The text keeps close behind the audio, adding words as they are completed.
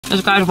This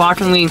guy's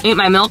watching me eat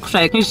my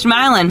milkshake. He's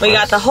smiling. We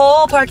got the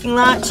whole parking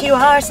lot to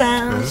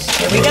ourselves.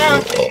 Here we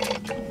go.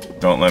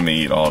 Don't let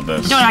me eat all of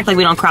this. Don't act like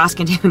we don't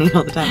cross-contaminate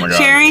all the time. Oh my God.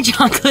 Cherry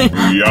chocolate.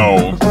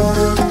 Yo.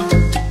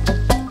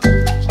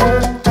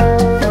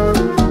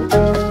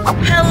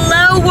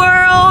 Hello,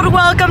 world.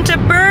 Welcome to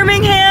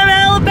Birmingham,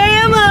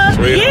 Alabama.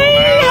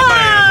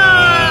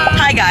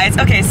 Hi guys.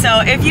 Okay, so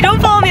if you don't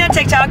follow me on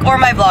TikTok or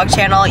my vlog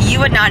channel, you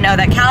would not know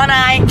that Cal and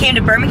I came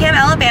to Birmingham,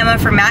 Alabama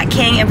for Matt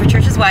King and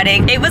Patricia's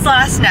wedding. It was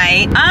last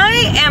night.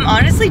 I am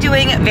honestly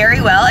doing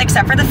very well,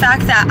 except for the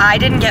fact that I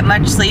didn't get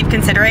much sleep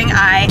considering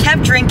I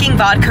kept drinking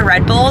vodka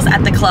Red Bulls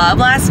at the club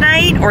last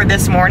night, or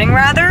this morning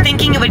rather,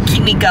 thinking it would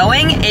keep me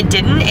going. It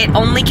didn't. It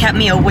only kept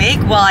me awake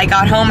while I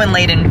got home and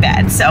laid in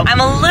bed. So I'm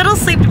a little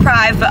sleep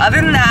deprived, but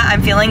other than that,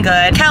 I'm feeling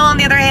good. Cal, on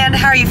the other hand,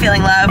 how are you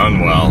feeling, love?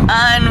 Unwell.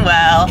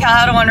 Unwell. Cal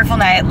had a wonderful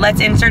night.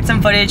 Let's insert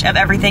some footage of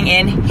everything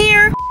in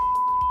here.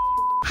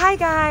 Hi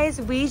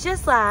guys, we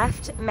just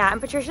left Matt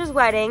and Patricia's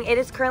wedding. It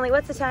is currently,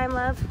 what's the time,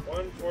 love?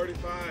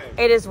 1:45.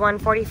 It is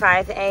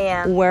 1:45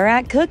 a.m. We're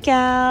at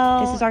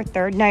Cookout. This is our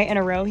third night in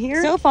a row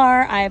here. So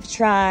far, I've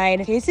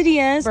tried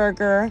quesadillas,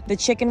 burger, the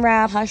chicken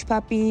wrap, hush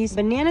puppies,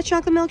 banana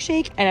chocolate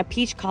milkshake, and a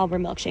peach cobbler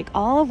milkshake,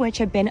 all of which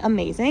have been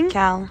amazing.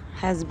 Cal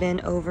has been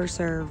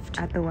overserved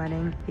at the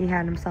wedding. He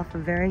had himself a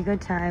very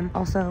good time.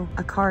 Also,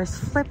 a car is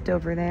flipped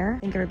over there. I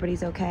think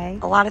everybody's okay.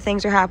 A lot of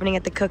things are happening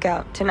at the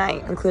Cookout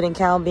tonight, including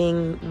Cal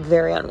being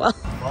very unwell.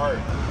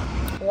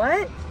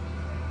 What?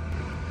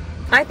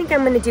 I think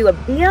I'm gonna do a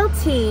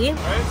BLT.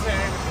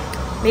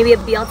 Maybe a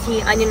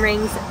BLT, onion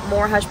rings,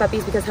 more hush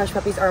puppies because hush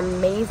puppies are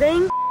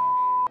amazing.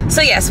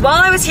 So yes,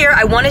 while I was here,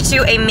 I wanted to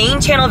do a main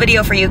channel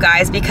video for you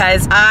guys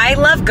because I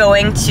love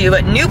going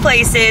to new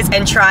places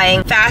and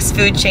trying fast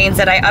food chains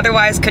that I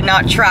otherwise could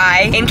not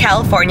try in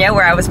California,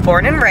 where I was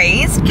born and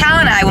raised. Cal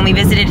and I, when we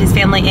visited his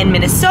family in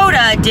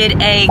Minnesota,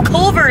 did a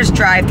Culver's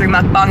drive-through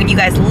mukbang, and you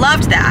guys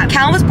loved that.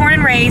 Cal was born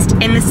and raised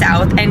in the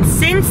South, and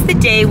since the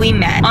day we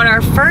met, on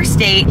our first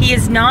date, he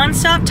has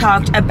nonstop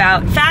talked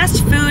about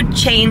fast food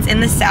chains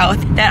in the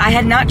South that I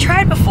had not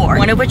tried before.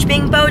 One of which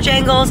being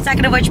Bojangles,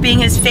 second of which being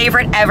his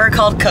favorite ever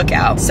called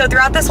Cookout. So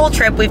throughout this whole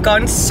trip, we've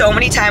gone so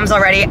many times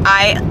already.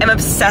 I am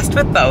obsessed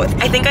with both.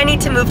 I think I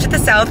need to move to the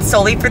South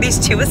solely for these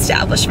two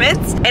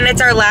establishments. And it's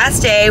our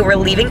last day. We're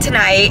leaving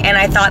tonight, and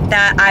I thought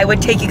that I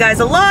would take you guys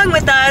along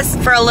with us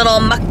for a little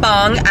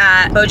mukbang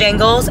at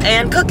Bojangles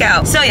and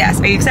Cookout. So yes,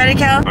 are you excited,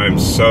 Cal? I'm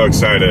so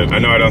excited. I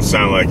know I don't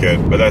sound like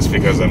it, but that's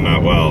because I'm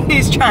not well.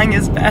 He's trying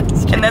his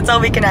best, and that's all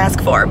we can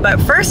ask for. But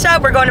first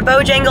up, we're going to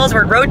Bojangles.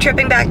 We're road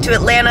tripping back to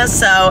Atlanta,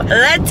 so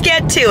let's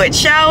get to it,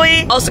 shall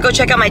we? Also, go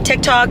check out my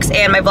TikToks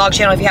and my vlog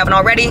channel if you haven't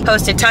already.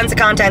 Posted tons of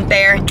content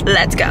there.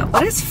 Let's go.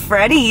 What is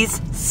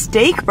Freddy's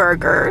steak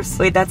burgers?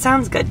 Wait, that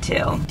sounds good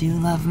too. Do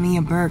love me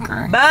a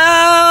burger.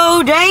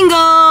 Bojangles!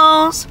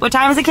 What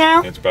time is it,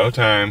 Cal? It's bow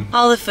time.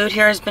 All the food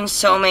here has been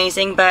so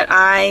amazing, but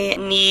I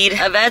need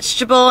a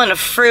vegetable and a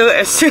fruit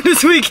as soon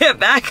as we get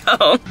back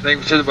home. Thank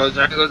you for the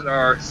Bojangles.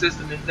 Our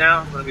system is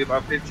down. It's gonna be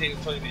about 15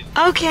 to 20 minutes.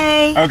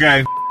 Okay.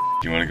 Okay.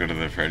 Do you want to go to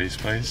the Freddy's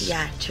place?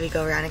 Yeah, should we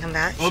go around and come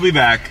back? We'll be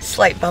back.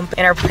 Slight bump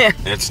in our plan.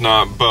 It's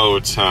not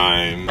bow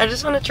time. I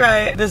just want to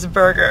try this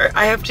burger.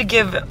 I have to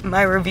give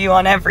my review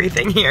on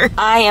everything here.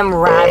 I am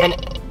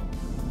ravenous.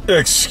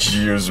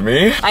 Excuse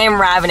me? I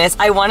am ravenous.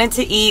 I wanted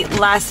to eat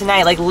last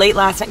night, like late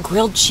last night,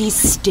 grilled cheese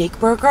steak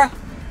burger,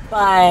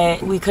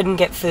 but we couldn't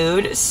get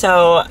food.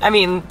 So, I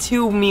mean,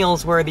 2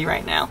 meals worthy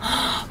right now.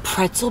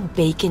 Pretzel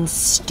bacon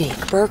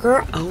steak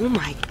burger. Oh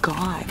my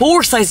God.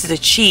 4 slices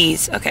of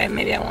cheese. Okay,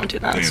 maybe I won't do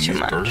that. That's too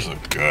much. Burgers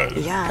look good.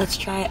 Yeah. Let's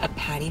try a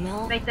patty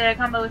melt. Make the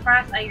combo with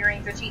fries, onion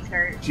rings, or cheese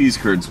curds. Cheese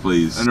curds,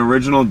 please. An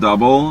original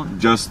double,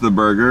 just the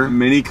burger.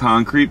 Mini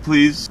concrete,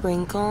 please.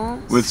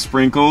 Sprinkles. With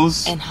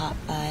sprinkles. And hot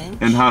fudge.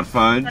 And hot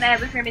fudge. Can I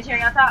have the cream and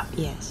cherry on top?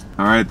 Yes.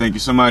 All right, thank you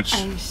so much.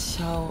 I'm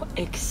so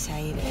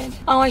excited.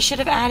 Oh, I should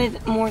have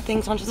added more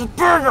things onto this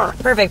burger.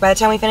 Perfect. By the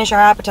time we finish our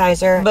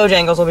appetizer,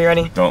 Bojangles will be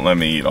ready. Don't let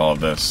me eat all of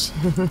this.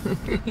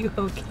 Are you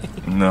okay?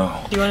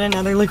 No. Do you want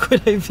another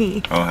liquid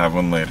IV? I'll have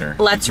one later.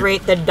 Let's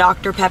rate the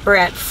Dr. Pepper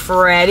at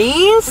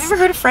Freddy's. Have you ever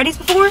heard of Freddy's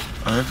before?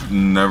 I've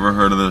never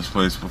heard of this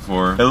place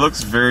before. It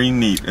looks very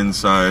neat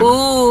inside.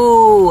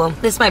 Ooh,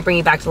 this might bring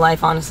you back to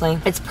life, honestly.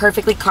 It's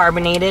perfectly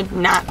carbonated,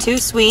 not too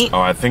sweet.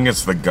 Oh, I think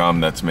it's the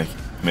gum that's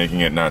making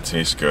it not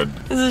taste good.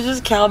 This is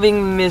just Cal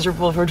being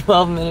miserable for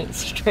 12 minutes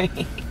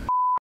straight.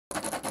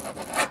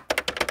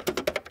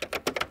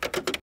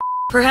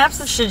 Perhaps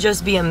this should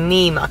just be a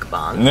me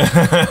mukbang.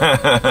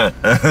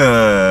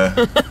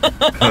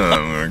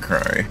 I'm gonna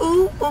cry.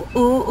 Ooh, ooh,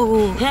 ooh,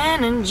 ooh.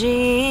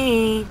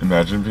 Energy.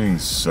 Imagine being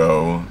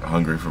so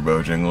hungry for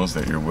Bojangles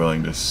that you're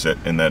willing to sit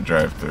in that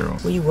drive-thru.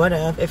 We would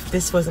have. If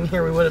this wasn't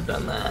here, we would have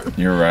done that.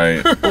 You're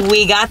right.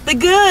 We got the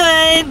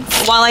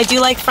goods. While I do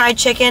like fried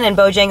chicken and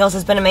Bojangles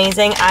has been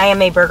amazing, I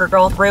am a burger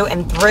girl through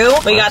and through.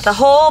 We got the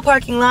whole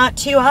parking lot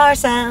to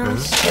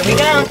ourselves. Here we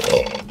go.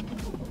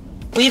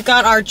 We've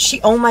got our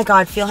oh my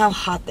God, feel how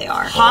hot they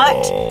are.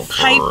 Hot,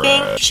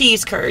 piping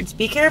cheese curds.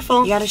 Be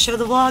careful, you gotta show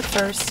the vlog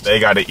first. They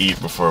gotta eat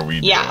before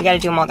we do. Yeah, we gotta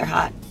do them while they're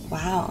hot.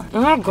 Wow.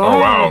 Oh my god. Oh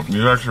wow,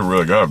 these are actually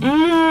really good.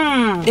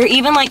 They're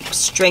even like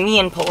stringy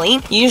and pulley.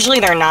 Usually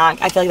they're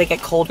not. I feel like they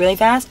get cold really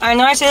fast. I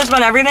know I say this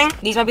about everything.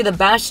 These might be the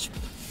best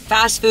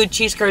fast food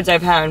cheese curds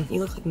I've had. You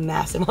look like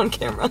massive on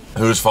camera.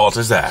 Whose fault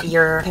is that?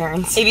 Your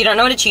parents. If you don't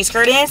know what a cheese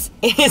curd is,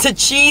 it is a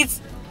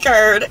cheese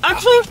curd.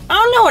 Actually, I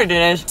don't know what it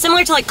is.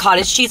 Similar to like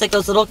cottage cheese, like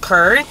those little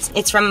curds.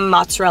 It's from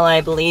mozzarella,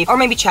 I believe. Or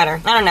maybe cheddar.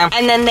 I don't know.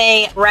 And then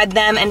they bread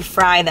them and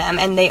fry them,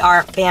 and they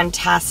are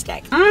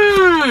fantastic.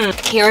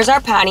 Here's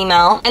our patty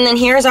melt. And then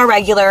here's our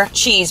regular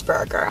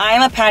cheeseburger. I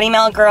am a patty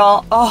melt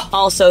girl. Oh,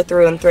 also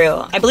through and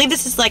through. I believe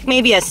this is like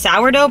maybe a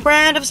sourdough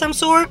bread of some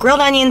sort. Grilled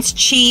onions,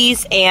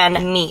 cheese,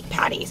 and meat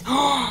patties.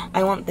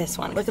 I want this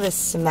one. Look at this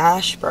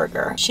smash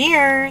burger.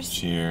 Cheers.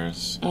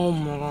 Cheers. Oh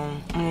my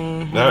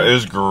god. That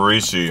is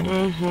greasy.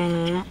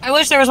 I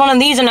wish there was one of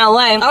these in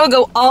LA. I would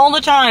go all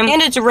the time.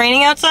 And it's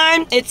raining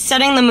outside. It's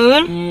setting the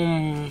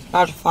mood.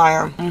 That's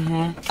fire.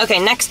 Okay,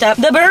 next up,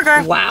 the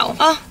burger. Wow.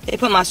 Oh, they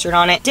put mustard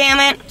on it. Damn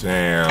it.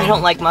 Damn. I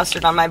don't like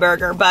mustard on my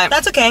burger, but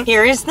that's okay.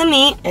 Here is the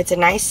meat. It's a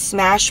nice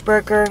smash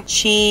burger,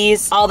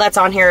 cheese. All that's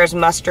on here is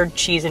mustard,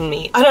 cheese, and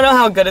meat. I don't know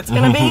how good it's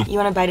gonna be. You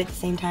wanna bite at the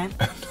same time?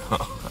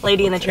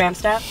 Lady in the Tramp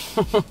style.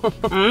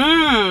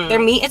 Their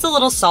meat is a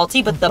little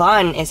salty, but the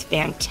bun is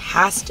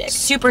fantastic.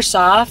 Super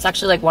soft. It's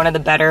actually like one of the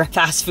better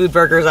fast food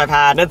burgers I've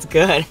had. It's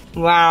good.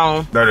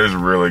 Wow. That is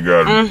really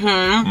good.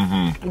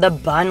 The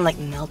bun like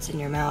melts in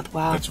your mouth.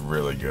 Wow. That's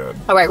really good.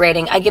 All right,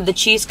 rating. I give the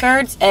cheese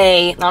curds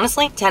a,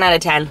 honestly, 10 out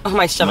of 10. Oh,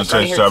 my I'm stomach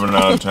gonna say hurts. 7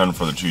 out of 10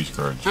 for the cheese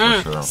curds.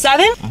 For sure.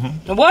 7?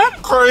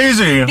 What?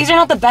 Crazy. These are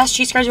not the best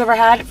cheese curds you've ever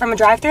had from a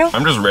drive-thru?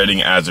 I'm just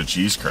rating as a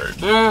cheese curd.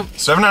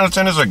 7 out of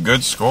 10 is a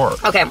good score.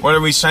 Okay. What are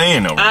we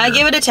saying over I here?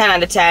 give it a 10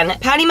 out of 10.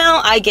 Patty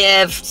melt, I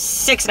give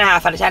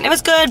 6.5 out of 10. It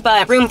was good,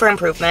 but room for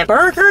improvement.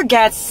 Burger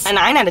gets a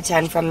 9 out of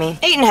 10 from me.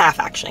 8.5,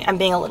 actually. I'm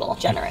being a little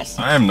generous.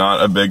 I am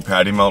not a big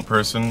patty melt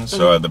person,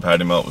 so the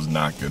patty melt was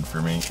not good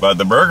for me. But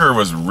the burger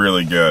was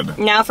really good.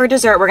 Now for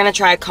dessert, we're gonna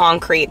try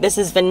concrete. This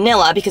is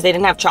vanilla because they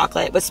didn't have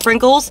chocolate, with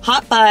sprinkles,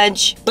 hot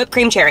fudge, whipped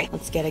cream cherry.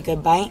 Let's get a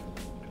good bite.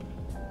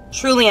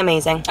 Truly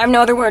amazing. I have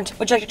no other words.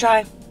 Would you like to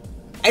try?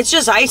 It's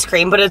just ice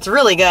cream, but it's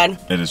really good.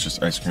 It is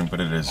just ice cream, but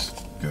it is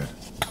good.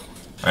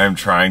 I am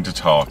trying to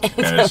talk,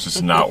 and it's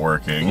just not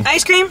working.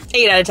 Ice cream,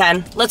 8 out of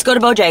 10. Let's go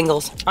to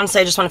Bojangles. Honestly,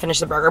 I just want to finish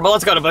the burger, but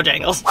let's go to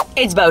Bojangles.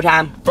 It's bow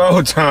time.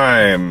 Bow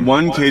time!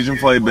 1 Cajun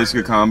filet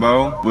biscuit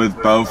combo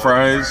with bow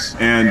fries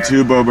and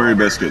 2 bowberry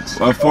biscuits.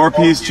 A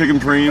 4-piece chicken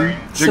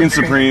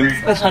supreme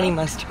With honey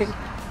mustard.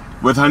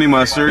 with honey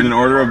mustard and an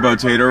order of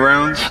potato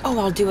rounds. Oh,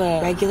 I'll do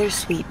a regular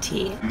sweet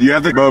tea. You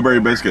have the bowberry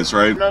biscuits,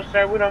 right? No,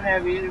 sir, we don't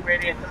have any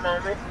ready at the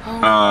moment.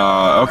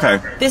 Okay.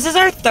 This is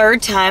our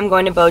 3rd time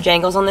going to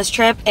Bojangles on this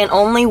trip, and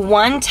only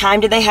 1 time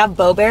did they have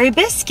bowberry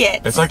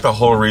biscuits. It's like the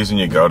whole reason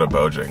you go to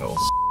Bojangles.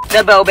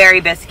 The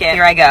bowberry biscuit.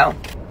 Here I go.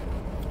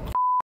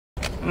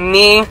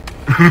 Me.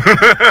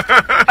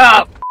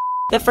 Oh.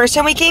 The first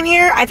time we came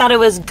here, I thought it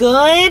was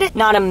good,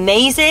 not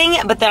amazing,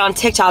 but then on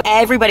TikTok,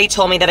 everybody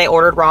told me that I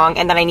ordered wrong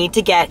and that I need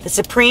to get the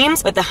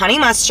Supremes with the honey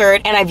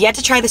mustard, and I've yet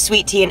to try the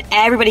sweet tea, and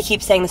everybody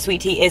keeps saying the sweet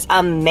tea is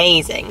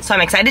amazing. So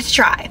I'm excited to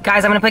try.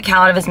 Guys, I'm gonna put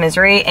Cal out of his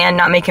misery and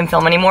not make him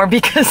film anymore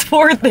because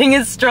poor thing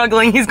is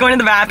struggling. He's going to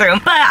the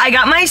bathroom. But I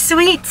got my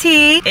sweet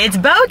tea. It's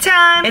bow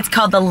time. It's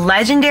called the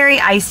Legendary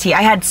Iced Tea.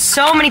 I had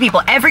so many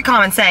people, every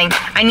comment saying,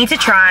 I need to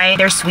try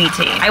their sweet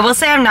tea. I will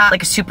say I'm not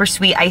like a super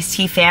sweet iced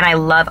tea fan. I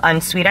love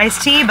unsweet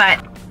iced tea,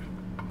 but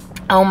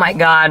oh my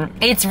god,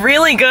 it's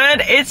really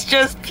good. It's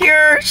just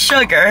pure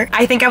sugar.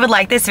 I think I would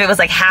like this if it was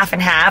like half and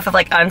half of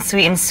like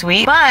unsweet and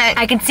sweet, but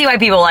I can see why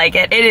people like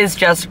it. It is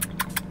just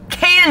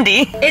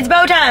candy. It's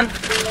bow time.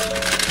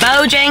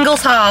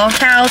 Bojangles Hall.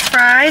 Cal's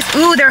fries.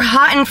 Ooh, they're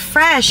hot and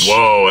fresh.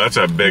 Whoa, that's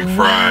a big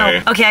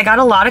fry. Wow. Okay, I got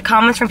a lot of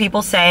comments from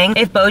people saying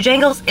if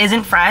Bojangles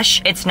isn't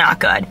fresh, it's not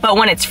good. But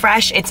when it's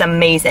fresh, it's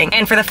amazing.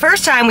 And for the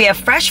first time, we have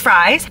fresh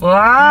fries.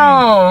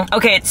 Wow.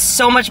 Okay, it's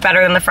so much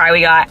better than the fry we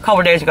got a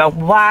couple days ago.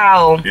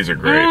 Wow. These are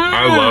great.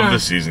 I love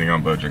the seasoning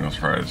on Bojangles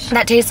fries.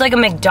 That tastes like a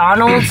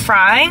McDonald's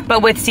fry,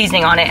 but with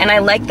seasoning on it. And I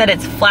like that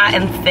it's flat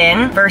and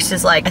thin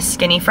versus like a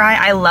skinny fry.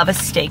 I love a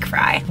steak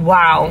fry.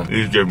 Wow.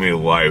 These give me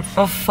life.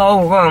 A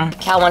faux room.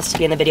 Cal wants to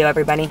be in the video,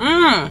 everybody.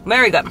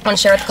 Very good. Want to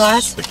share with the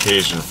class? The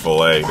Cajun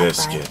filet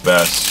biscuit.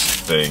 Best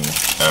thing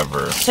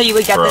ever. So you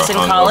would get for this in a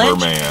hungover college?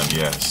 Man,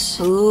 yes.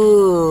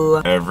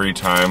 Ooh. Every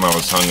time I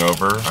was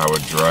hungover, I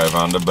would drive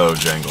on to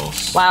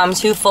Bojangles. Wow, I'm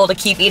too full to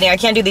keep eating. I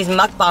can't do these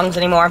mukbangs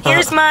anymore.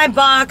 Here's my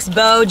box,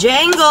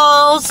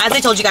 Bojangles. As I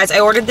told you guys, I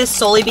ordered this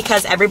solely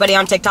because everybody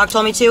on TikTok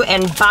told me to,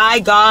 and by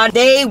God,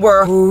 they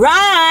were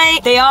right.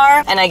 They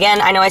are, and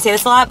again, I know I say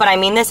this a lot, but I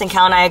mean this, and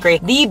Cal and I agree,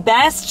 the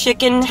best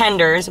chicken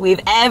tenders we've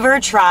ever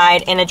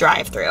tried in a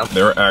drive-thru.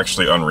 They're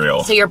actually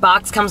unreal. So your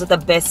box comes with a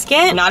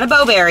biscuit, not a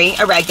bowberry,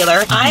 a regular.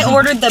 I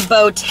ordered the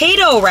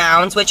potato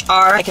rounds, which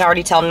are, I can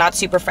already tell, not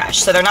super fresh.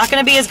 So they're not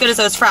gonna be as good as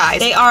those fries.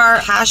 They are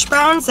hash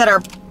browns that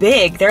are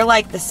big. They're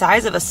like the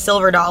size of a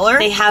silver dollar.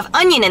 They have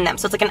onion in them,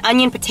 so it's like an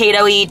onion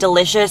potato-y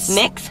delicious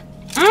mix.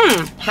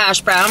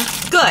 Hash brown.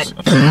 Good.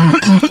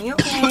 Are you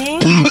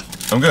okay?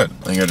 I'm good.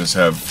 I think I just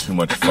have too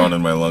much fun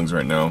in my lungs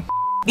right now.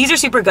 These are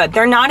super good.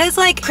 They're not as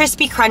like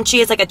crispy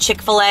crunchy as like a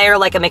Chick-fil-A or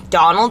like a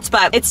McDonald's,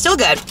 but it's still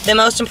good. The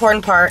most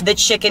important part, the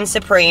chicken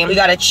supreme. We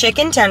got a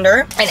chicken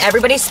tender and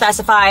everybody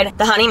specified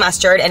the honey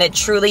mustard and it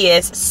truly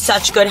is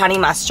such good honey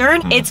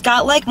mustard. It's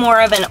got like more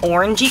of an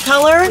orangey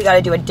color. We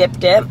gotta do a dip.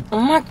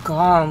 Oh my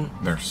God.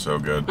 They're so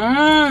good.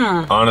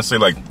 Honestly,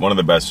 like one of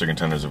the best chicken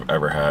tenders I've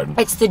ever had.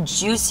 It's the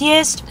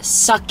juiciest,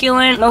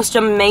 succulent, most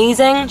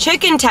amazing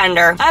chicken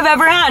tender I've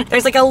ever had.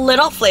 There's like a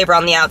little flavor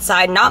on the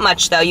outside, not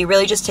much though. You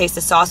really just taste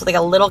the sauce with like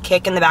a little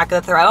kick in the back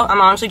of the throat.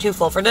 I'm honestly too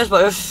full for this,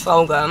 but it's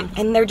so good.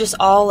 And they're just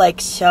all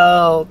like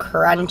so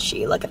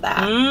crunchy. Look at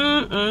that.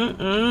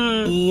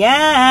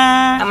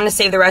 Yeah. I'm gonna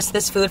save the rest of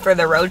this food for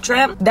the road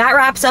trip. That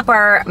wraps up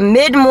our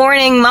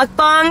mid-morning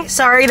mukbang.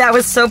 Sorry that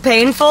was so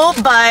painful,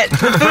 but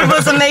the food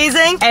was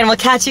amazing. And we'll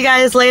catch you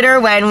guys later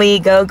when we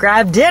go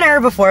grab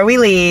dinner before we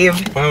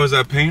leave. Why was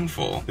that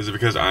painful? Is it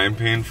because I'm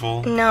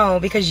painful? No,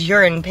 because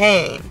you're in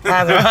pain.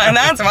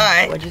 That's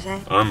why. What'd you say?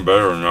 I'm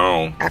better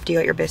now. After you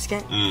got your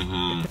biscuit?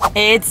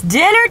 It's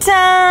dinner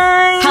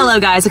time! Hello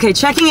guys, okay,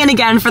 checking in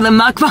again for the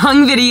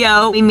mukbang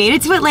video. We made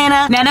it to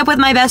Atlanta, met up with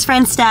my best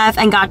friend Steph,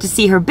 and got to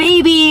see her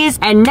babies.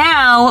 And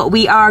now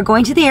we are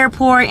going to the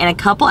airport in a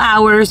couple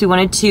hours. We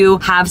wanted to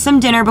have some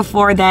dinner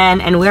before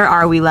then. And where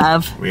are we,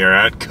 love? We are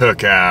at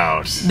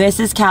Cookout. This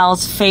is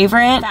Cal's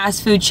favorite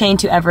fast food chain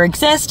to ever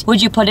exist.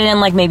 Would you put it in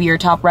like maybe your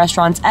top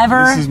restaurants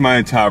ever? This is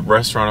my top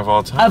restaurant of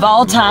all time. Of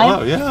all time?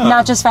 Oh, yeah.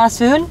 Not just fast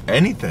food?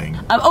 Anything.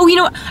 Oh, you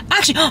know what?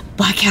 Actually,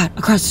 Black Cat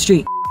across the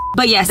street.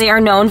 But yes, they are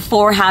known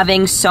for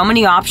having so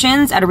many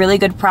options at a really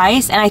good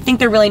price, and I think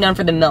they're really known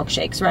for the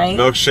milkshakes, right?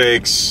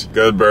 Milkshakes,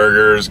 good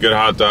burgers, good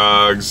hot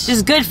dogs.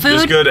 Just good food.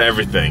 Just good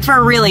everything.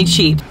 For really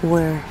cheap.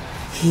 We're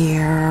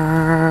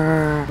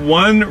here.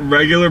 One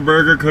regular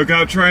burger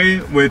cookout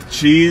tray with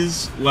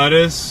cheese,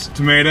 lettuce,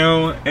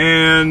 tomato,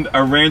 and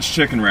a ranch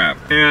chicken wrap.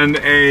 And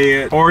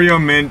a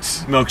Oreo mint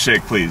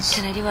milkshake, please.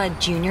 Can I do a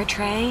junior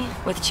tray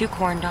with 2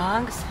 corn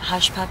dogs,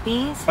 hush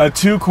puppies? A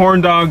 2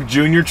 corn dog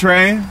junior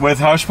tray with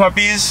hush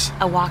puppies.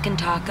 A walk-in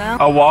taco?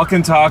 A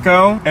walk-in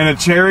taco. And a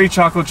cherry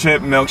chocolate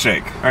chip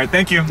milkshake. All right,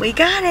 thank you. We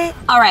got it.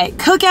 All right,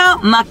 Cookout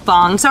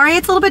mukbang. Sorry,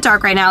 it's a little bit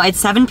dark right now. It's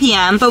 7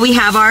 p.m., but we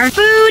have our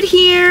food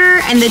here,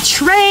 and the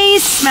trays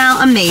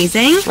smell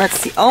amazing.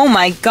 Let's see. Oh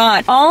my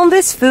God. All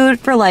this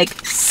food for like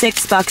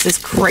 $6 is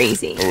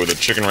crazy. Oh, the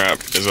chicken wrap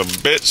is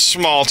a bit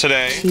small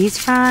today. Cheese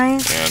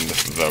fries. And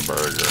the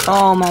burger.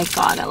 Oh my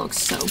God, that looks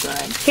so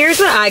good. Here's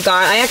what I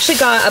got. I actually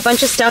got a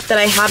bunch of stuff that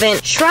I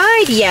haven't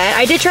tried yet.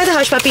 I did try the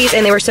hush puppies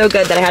and they were so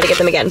good that I had to get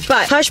them again.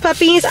 But hush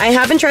puppies, I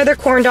haven't tried their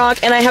corn dog,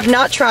 and I have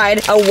not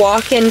tried a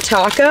walk-in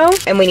taco,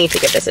 and we need to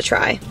give this a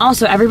try.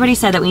 Also, everybody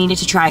said that we needed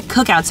to try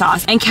Cookout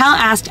sauce, and Cal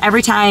asked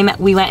every time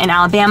we went in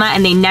Alabama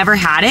and they never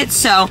had it,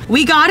 so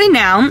we got it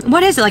now.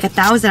 What is it, like a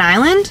Thousand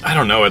Island? I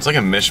don't know, it's like a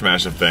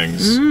mishmash of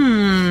things.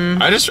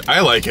 I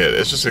like it.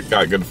 It's just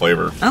got good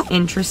flavor. Oh,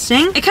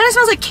 interesting. It kind of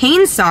smells like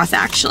cane sauce,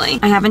 actually.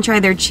 I haven't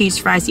tried their cheese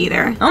fries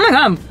either. Oh my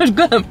God, it's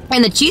good.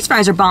 And the cheese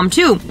fries are bomb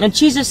too. The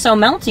cheese is so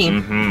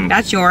melty.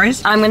 That's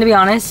yours. I'm gonna be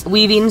honest,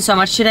 we've eaten so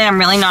much today, I'm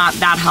really not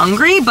that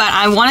hungry, but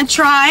I wanna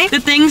try the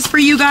things for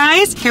you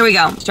guys. Here we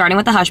go. Starting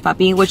with the hush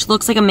puppy, which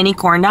looks like a mini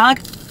corn dog.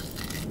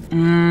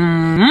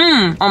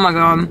 Oh my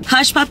God.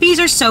 Hush puppies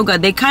are so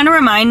good. They kind of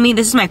remind me,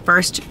 this is my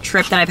first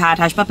trip that I've had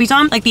hush puppies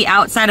on, like the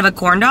outside of a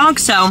corn dog,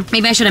 so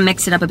maybe I should have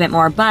mixed it up a bit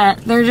more, but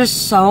they're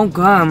just so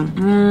good.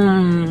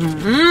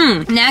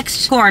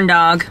 Next, corn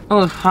dog.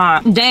 Oh,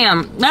 hot.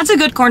 Damn, that's a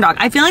good corn dog.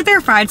 I feel like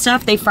their fried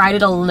stuff, they fried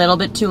it a little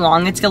bit too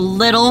long. It's a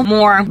little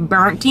more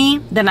burnt-y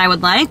than I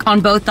would like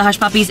on both the hush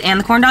puppies and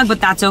the corn dog,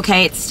 but that's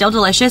okay. It's still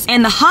delicious.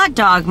 And the hot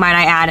dog, might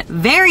I add,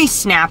 very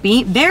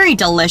snappy, very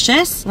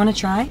delicious. Want to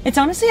try? It's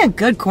honestly a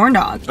good corn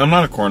dog. I'm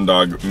not a corn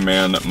dog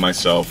man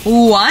myself.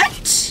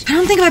 What? I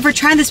don't think I've ever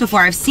tried this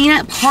before. I've seen it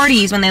at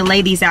parties when they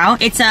lay these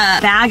out. It's a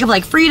bag of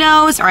like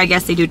Fritos, or I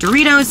guess they do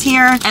Doritos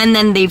here, and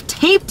then they've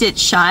taped it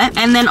shut,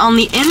 and then on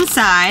the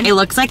inside, it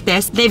looks like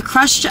this. They've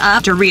crushed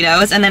up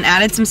Doritos and then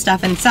added some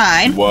stuff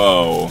inside.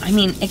 Whoa. I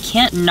mean, it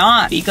can't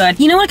not be good.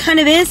 You know what kind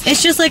of is?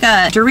 It's just like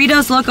a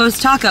Doritos Locos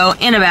taco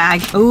in a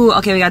bag. Ooh,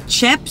 okay, we got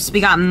chips, we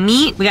got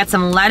meat, we got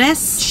some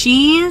lettuce,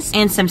 cheese,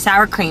 and some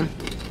sour cream.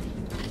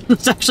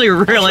 It's actually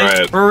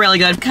really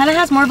good. Kind of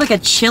has more of like a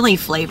chili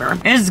flavor.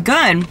 It's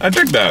good. I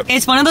dig that.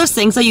 It's one of those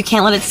things that you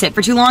can't let it sit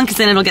for too long because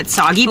then it'll get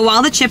soggy. But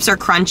while the chips are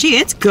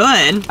crunchy, it's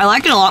good. I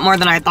liked it a lot more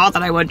than I thought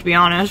that I would, to be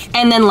honest.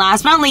 And then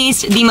last but not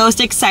least, the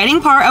most exciting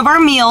part of our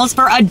meals,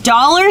 for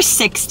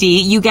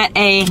 $1.60, you get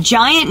a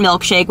giant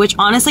milkshake, which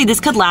honestly,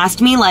 this could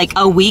last me like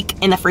a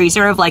week in the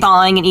freezer of like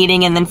thawing and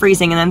eating and then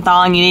freezing and then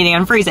thawing and eating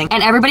and freezing.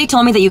 And everybody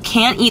told me that you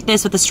can't eat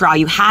this with a straw.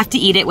 You have to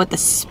eat it with a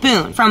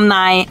spoon. From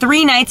my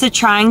 3 nights of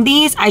trying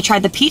these, I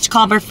tried the peach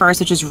cobbler first,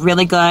 which was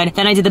really good.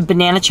 Then I did the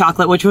banana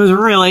chocolate, which was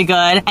really good.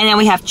 And then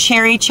we have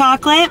cherry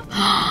chocolate.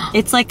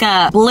 It's like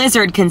a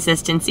blizzard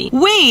consistency.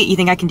 Wait, you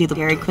think I can do the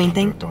Dairy Queen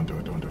thing? Don't do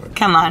it.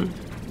 Come on.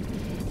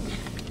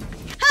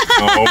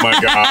 Oh my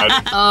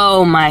God.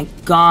 Oh my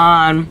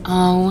god.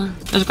 Oh,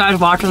 this guy's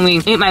watching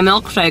me eat my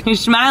milkshake. He's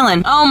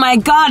smiling. Oh my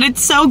god,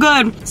 it's so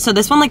good. So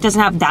this one like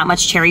doesn't have that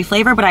much cherry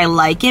flavor, but I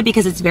like it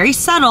because it's very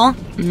subtle.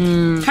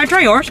 Can I try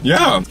yours?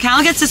 Yeah.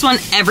 Cal gets this one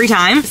every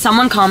time.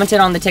 Someone commented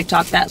on the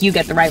TikTok that you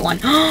get the right one.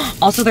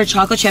 Also, their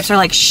chocolate chips are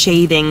like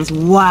shavings.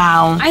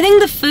 Wow. I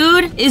think the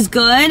food is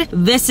good.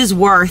 This is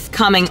worth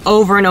coming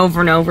over and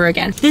over and over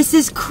again. This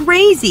is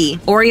crazy.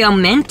 Oreo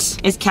mint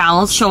is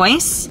Cal's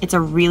choice. It's a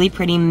really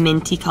pretty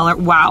minty color.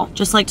 Wow.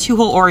 Just like 2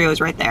 whole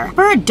Oreos right there.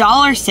 For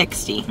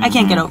 $1.60. I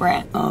can't get over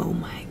it. Oh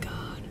my.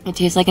 It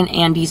tastes like an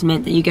Andes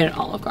mint that you get at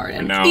Olive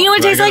Garden. No, you know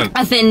what it tastes like?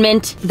 A Thin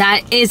Mint.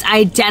 That is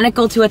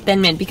identical to a Thin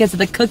Mint because of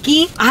the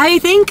cookie. I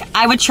think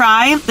I would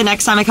try, the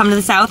next time I come to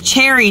the South,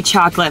 cherry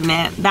chocolate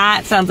mint.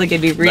 That sounds like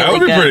it'd be really good. That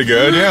would be pretty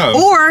good, yeah.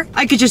 Or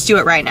I could just do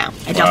it right now.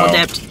 I double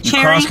dipped.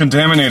 You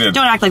cross-contaminated.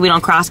 Don't act like we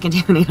don't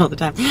cross-contaminate all the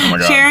time. Oh my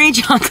god. Cherry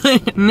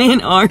chocolate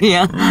mint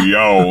Oreo.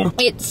 Yo.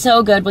 It's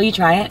so good. Will you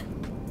try it?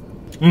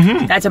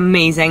 Mm-hmm. That's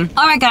amazing.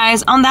 All right,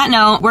 guys, on that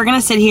note, we're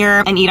gonna sit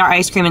here and eat our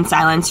ice cream in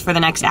silence for the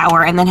next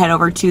hour and then head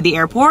over to the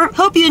airport.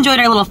 Hope you enjoyed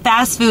our little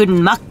fast food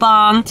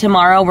mukbang.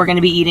 Tomorrow, we're gonna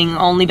be eating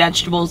only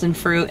vegetables and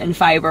fruit and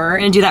fiber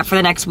and do that for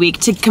the next week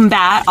to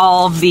combat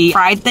all of the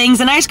fried things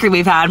and ice cream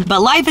we've had.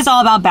 But life is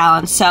all about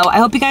balance. So I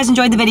hope you guys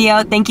enjoyed the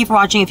video. Thank you for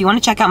watching. If you want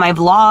to check out my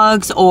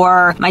vlogs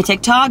or my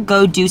TikTok,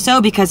 go do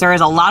so because there is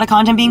a lot of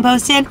content being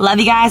posted. Love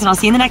you guys, and I'll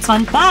see you in the next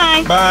one.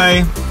 Bye.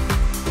 Bye.